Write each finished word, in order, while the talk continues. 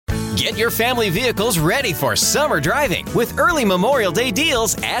Get your family vehicles ready for summer driving with early Memorial Day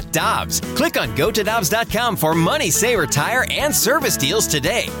deals at Dobbs. Click on GoToDobbs.com for money saver tire and service deals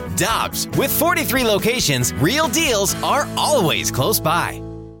today. Dobbs, with 43 locations, real deals are always close by.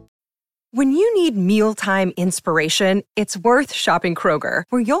 When you need mealtime inspiration, it's worth shopping Kroger,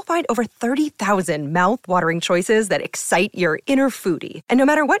 where you'll find over 30,000 mouth-watering choices that excite your inner foodie. And no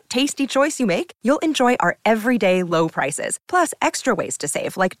matter what tasty choice you make, you'll enjoy our everyday low prices, plus extra ways to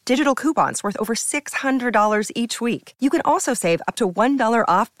save, like digital coupons worth over $600 each week. You can also save up to $1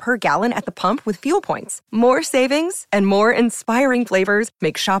 off per gallon at the pump with fuel points. More savings and more inspiring flavors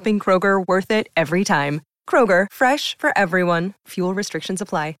make shopping Kroger worth it every time. Kroger, fresh for everyone. Fuel restrictions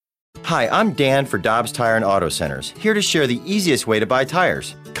apply. Hi, I'm Dan for Dobbs Tire and Auto Centers, here to share the easiest way to buy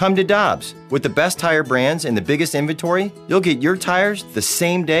tires. Come to Dobbs. With the best tire brands and the biggest inventory, you'll get your tires the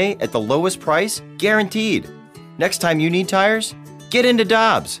same day at the lowest price, guaranteed. Next time you need tires, get into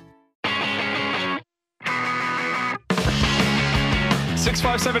Dobbs.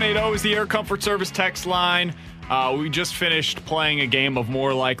 65780 is the Air Comfort Service text line. We just finished playing a game of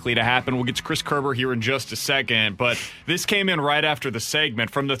More Likely to Happen. We'll get to Chris Kerber here in just a second, but this came in right after the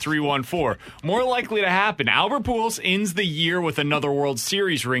segment from the 314. More likely to happen: Albert Pujols ends the year with another World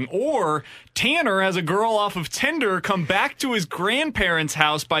Series ring, or Tanner has a girl off of Tinder come back to his grandparents'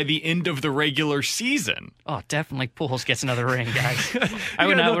 house by the end of the regular season. Oh, definitely Pujols gets another ring, guys. I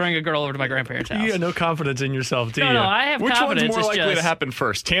would not bring a girl over to my grandparents' house. You got no confidence in yourself, do you? No, I have Which confidence. one's more likely to happen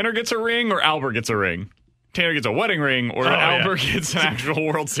first? Tanner gets a ring or Albert gets a ring? Tanner gets a wedding ring, or Albert gets an actual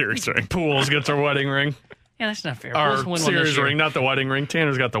World Series ring. Pujols gets a wedding ring. Yeah, that's not fair. Our series ring, not the wedding ring.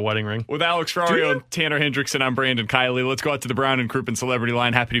 Tanner's got the wedding ring. With Alex Ferrario and Tanner Hendrickson, I'm Brandon Kiley. Let's go out to the Brown and Crouppen Celebrity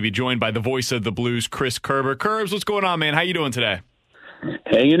Line. Happy to be joined by the voice of the Blues, Chris Kerber. Curbs, what's going on, man? How you doing today?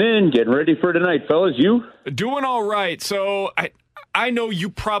 Hanging in, getting ready for tonight, fellas. You? Doing all right. So I know you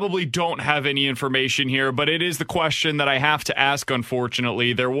probably don't have any information here, but it is the question that I have to ask,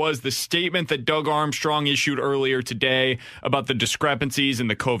 unfortunately. There was the statement that Doug Armstrong issued earlier today about the discrepancies in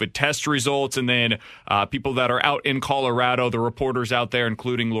the COVID test results, and then people that are out in Colorado, the reporters out there,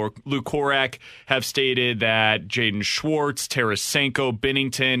 including Luke Korak, have stated that Jaden Schwartz, Tarasenko,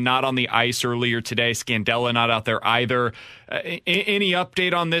 Binnington not on the ice earlier today, Scandella not out there either. Any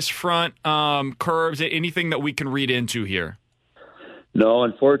update on this front, Curbs? Anything that we can read into here? No,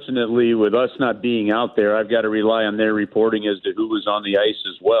 unfortunately, with us not being out there, I've got to rely on their reporting as to who was on the ice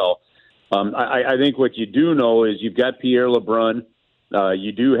as well. I think what you do know is you've got Pierre LeBrun.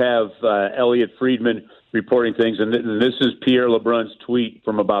 You do have Elliot Friedman reporting things, and this is Pierre LeBrun's tweet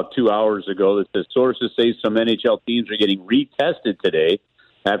from about 2 hours ago that says sources say some NHL teams are getting retested today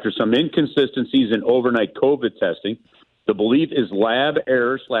after some inconsistencies in overnight COVID testing. The belief is lab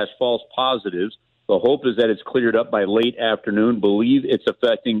error/false positives. The hope is that it's cleared up by late afternoon. Believe it's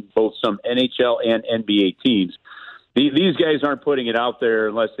affecting both some NHL and NBA teams. These guys aren't putting it out there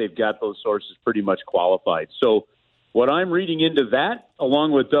unless they've got those sources pretty much qualified. So what I'm reading into that,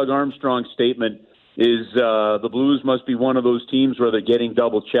 along with Doug Armstrong's statement, is the Blues must be one of those teams where they're getting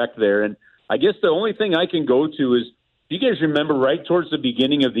double-checked there. And I guess the only thing I can go to is, do you guys remember right towards the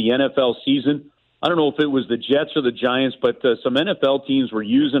beginning of the NFL season, I don't know if it was the Jets or the Giants, but some NFL teams were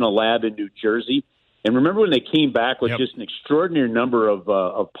using a lab in New Jersey. And remember when they came back with just an extraordinary number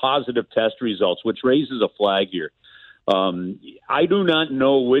of positive test results, which raises a flag here. I do not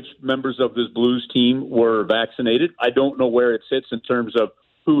know which members of this Blues team were vaccinated. I don't know where it sits in terms of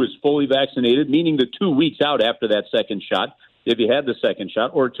who is fully vaccinated, meaning the 2 weeks out after that second shot, if you had the second shot,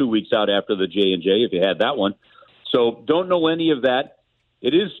 or 2 weeks out after the J&J, if you had that one. So don't know any of that.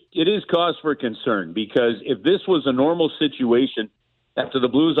 It is cause for concern, because if this was a normal situation, after the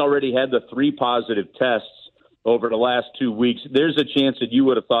Blues already had the 3 positive tests over the last 2 weeks, there's a chance that you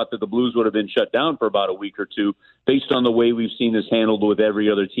would have thought that the Blues would have been shut down for about a week or two based on the way we've seen this handled with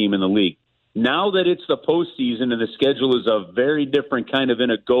every other team in the league. Now that it's the postseason and the schedule is a very different kind of in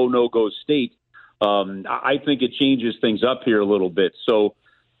a go, no-go state, I think it changes things up here a little bit. So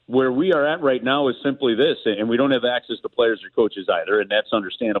where we are at right now is simply this, and we don't have access to players or coaches either, and that's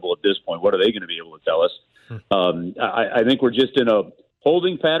understandable at this point. What are they going to be able to tell us? I think we're just in a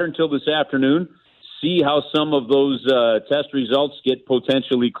holding pattern till this afternoon, see how some of those test results get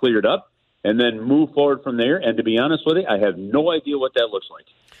potentially cleared up, and then move forward from there. And to be honest with you, I have no idea what that looks like.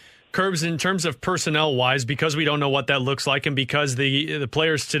 Curbs, in terms of personnel-wise, because we don't know what that looks like, and because the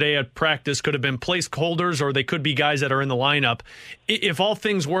players today at practice could have been placeholders or they could be guys that are in the lineup, if all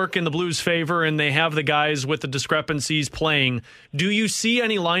things work in the Blues' favor and they have the guys with the discrepancies playing, do you see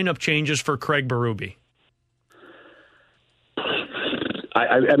any lineup changes for Craig Berube?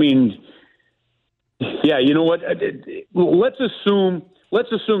 I mean, yeah, you know what? Let's assume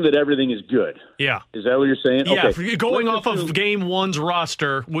let's assume that everything is good. Yeah. Is that what you're saying? Yeah. Okay. Going off of Game 1's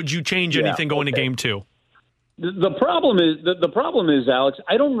roster, would you change anything going to Game 2? The problem is, Alex,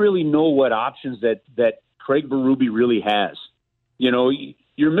 I don't really know what options that Craig Berube really has. You know,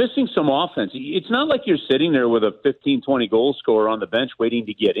 you're missing some offense. It's not like you're sitting there with a 15, 20 goal scorer on the bench waiting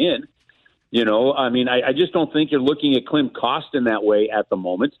to get in. You know, I mean, I just don't think you're looking at Klim Kostin that way at the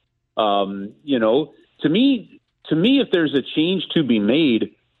moment. You know, to me, if there's a change to be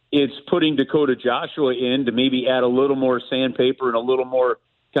made, it's putting Dakota Joshua in to maybe add a little more sandpaper and a little more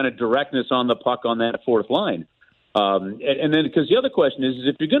kind of directness on the puck on that fourth line. And then, because the other question is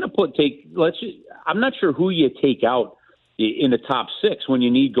if you're going to I'm not sure who you take out in the top six when you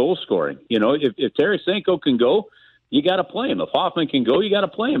need goal scoring. You know, if Tarasenko can go, you got to play him. If Hoffman can go, you got to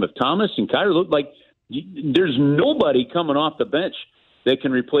play him. If Thomas and Kyrou look like there's nobody coming off the bench that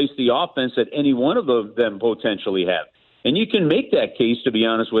can replace the offense that any one of them potentially have. And you can make that case, to be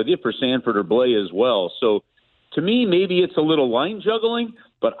honest with you, for Sanford or Blais as well. So to me, maybe it's a little line juggling,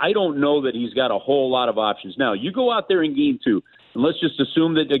 but I don't know that he's got a whole lot of options. Now, you go out there in Game 2, and let's just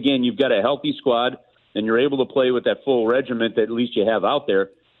assume that, again, you've got a healthy squad and you're able to play with that full regiment that at least you have out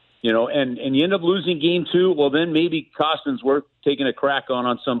there, you know, and you end up losing Game 2, well, then maybe Kostin's worth taking a crack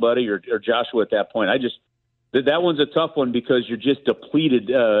on somebody or Joshua at that point. That one's a tough one because you're just depleted,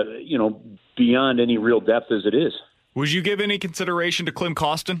 you know, beyond any real depth as it is. Would you give any consideration to Klim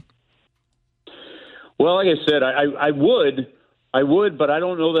Kostin? Well, like I said, I would, but I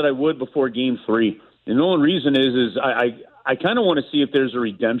don't know that I would before Game 3. And the only reason is I kind of want to see if there's a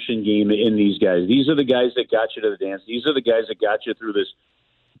redemption game in these guys. These are the guys that got you to the dance. These are the guys that got you through this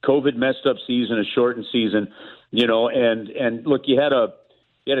COVID messed up season, a shortened season, you know. And look, you had a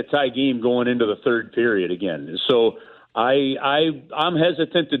tie game going into the third period again. So I'm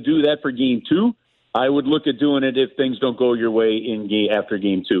hesitant to do that for Game 2. I would look at doing it if things don't go your way after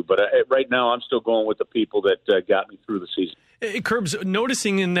Game 2. But right now, I'm still going with the people that got me through the season. Curbs,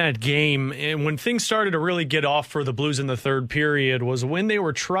 noticing in that game, and when things started to really get off for the Blues in the third period, was when they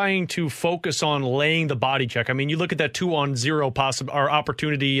were trying to focus on laying the body check. I mean, you look at that 2-on-0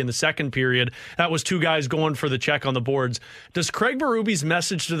 opportunity in the second period. That was two guys going for the check on the boards. Does Craig Berube's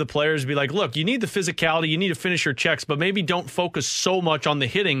message to the players be like, look, you need the physicality, you need to finish your checks, but maybe don't focus so much on the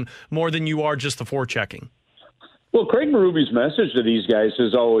hitting more than you are just the forechecking? Well, Craig Berube's message to these guys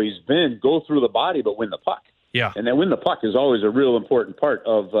has always been go through the body but win the puck. Yeah, and then win the puck is always a real important part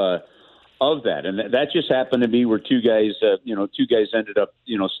of that, and that just happened to be where two guys ended up,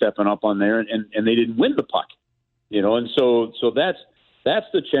 you know, stepping up on there, and they didn't win the puck, you know, and so that's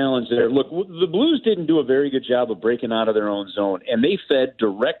the challenge there. Look, the Blues didn't do a very good job of breaking out of their own zone, and they fed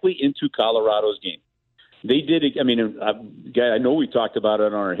directly into Colorado's game. They did. I mean, I know we talked about it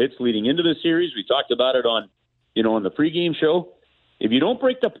on our hits leading into the series. We talked about it on the pregame show. If you don't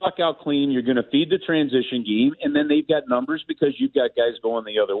break the puck out clean, you're going to feed the transition game, and then they've got numbers because you've got guys going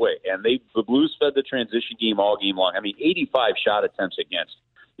the other way. And the Blues fed the transition game all game long. I mean, 85 shot attempts against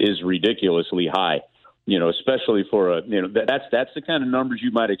is ridiculously high, you know, especially for that's the kind of numbers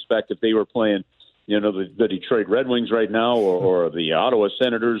you might expect if they were playing, you know, the Detroit Red Wings right now or the Ottawa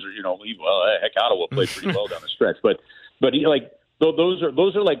Senators, or, you know, heck, Ottawa played pretty well down the stretch. But like those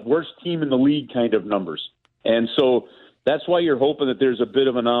are like worst team in the league kind of numbers. And so that's why you're hoping that there's a bit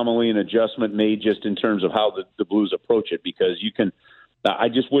of anomaly and adjustment made just in terms of how the Blues approach it, because I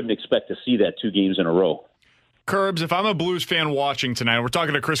just wouldn't expect to see that 2 games in a row. Curbs, if I'm a Blues fan watching tonight, we're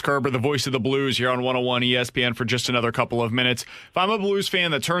talking to Chris Kerber, the voice of the Blues, here on 101 ESPN for just another couple of minutes. If I'm a Blues fan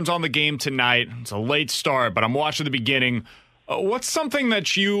that turns on the game tonight, it's a late start, but I'm watching the beginning. What's something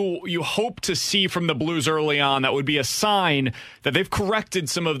that you hope to see from the Blues early on that would be a sign that they've corrected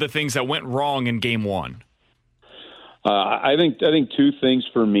some of the things that went wrong in Game 1? I think 2 things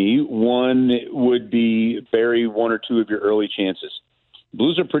for me. One would be bury 1 or 2 of your early chances.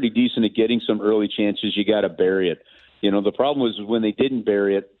 Blues are pretty decent at getting some early chances. You got to bury it. You know, the problem was when they didn't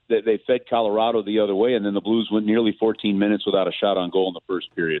bury it, they fed Colorado the other way, and then the Blues went nearly 14 minutes without a shot on goal in the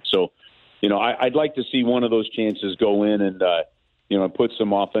first period. So, you know, I'd like to see one of those chances go in and, you know, put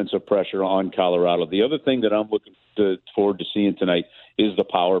some offensive pressure on Colorado. The other thing that I'm looking forward to seeing tonight is the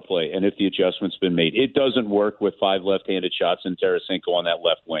power play, and if the adjustment's been made. It doesn't work with 5 left-handed shots and Tarasenko on that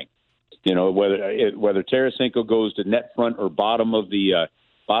left wing. You know, whether Tarasenko goes to net front or bottom of the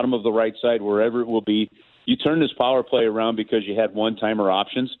right side, wherever it will be, you turn this power play around because you had one-timer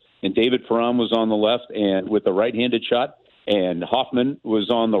options, and David Perron was on the left and with a right-handed shot, and Hoffman was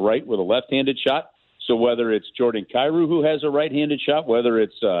on the right with a left-handed shot. So whether it's Jordan Kyrou who has a right-handed shot, whether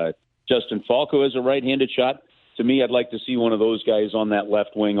it's Justin Falk who has a right-handed shot, to me, I'd like to see one of those guys on that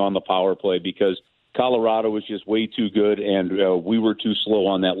left wing on the power play, because Colorado was just way too good, and we were too slow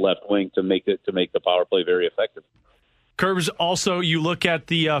on that left wing to make the power play very effective. Curbs, also, you look at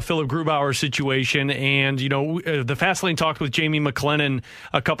the Philip Grubauer situation, and, the Fast Lane talked with Jamie McLennan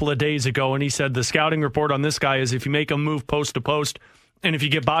a couple of days ago, and he said the scouting report on this guy is if you make him move post to post, and if you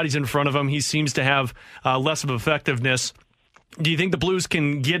get bodies in front of him, he seems to have less of effectiveness. Do you think the Blues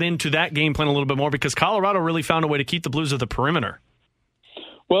can get into that game plan a little bit more? Because Colorado really found a way to keep the Blues at the perimeter.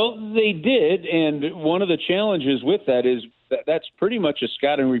 Well, they did, and one of the challenges with that is that's pretty much a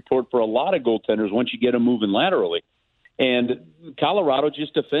scouting report for a lot of goaltenders once you get them moving laterally. And Colorado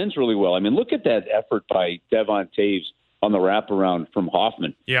just defends really well. I mean, look at that effort by Devon Taves on the wraparound from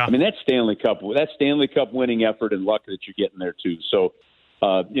Hoffman. Yeah. I mean, that's Stanley Cup winning effort and luck that you're getting there too. So,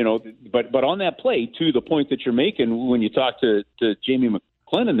 but on that play, to the point that you're making when you talk to Jamie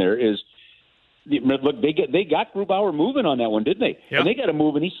McLennan there is, look, they got Grubauer moving on that one, didn't they? Yep. And they got him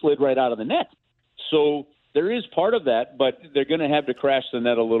moving. He slid right out of the net. So there is part of that, but they're going to have to crash the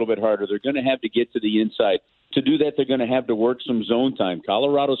net a little bit harder. They're going to have to get to the inside. To do that, they're going to have to work some zone time.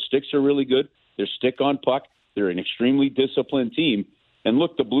 Colorado's sticks are really good. They're stick on puck. They're an extremely disciplined team. And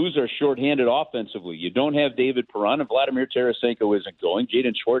look, the Blues are shorthanded offensively. You don't have David Perron, and Vladimir Tarasenko isn't going.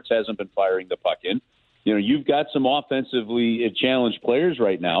 Jaden Schwartz hasn't been firing the puck in. You've got some offensively challenged players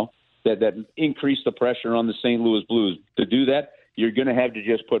right now that increase the pressure on the St. Louis Blues. To do that, you're going to have to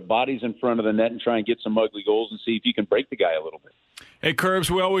just put bodies in front of the net and try and get some ugly goals and see if you can break the guy a little bit. Hey, Curbs,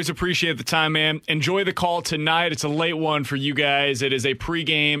 we always appreciate the time, man. Enjoy the call tonight. It's a late one for you guys. It is a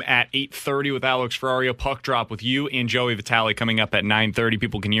pregame at 8:30 with Alex Ferrario. Puck drop with you and Joey Vitale coming up at 9:30.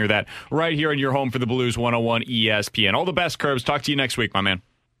 People can hear that right here in your home for the Blues 101 ESPN. All the best, Curbs. Talk to you next week, my man.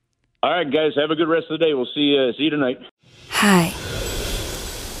 All right, guys. Have a good rest of the day. We'll see you tonight. Hi.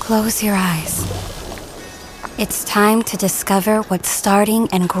 Close your eyes. It's time to discover what starting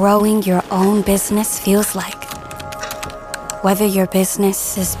and growing your own business feels like. Whether your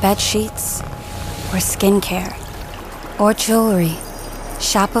business is bedsheets or skincare or jewelry,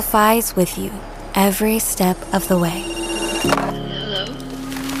 Shopify's with you every step of the way. Hello?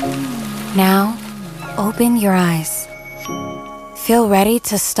 Now, open your eyes. Feel ready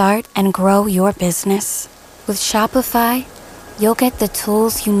to start and grow your business? With Shopify, you'll get the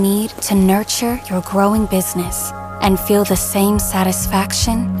tools you need to nurture your growing business and feel the same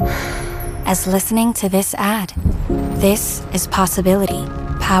satisfaction as listening to this ad. This is Possibility,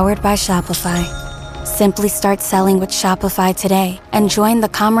 powered by Shopify. Simply start selling with Shopify today and join the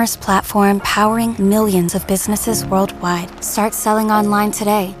commerce platform powering millions of businesses worldwide. Start selling online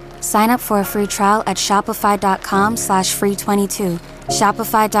today. Sign up for a free trial at shopify.com/free22.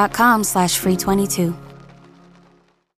 Shopify.com/free22.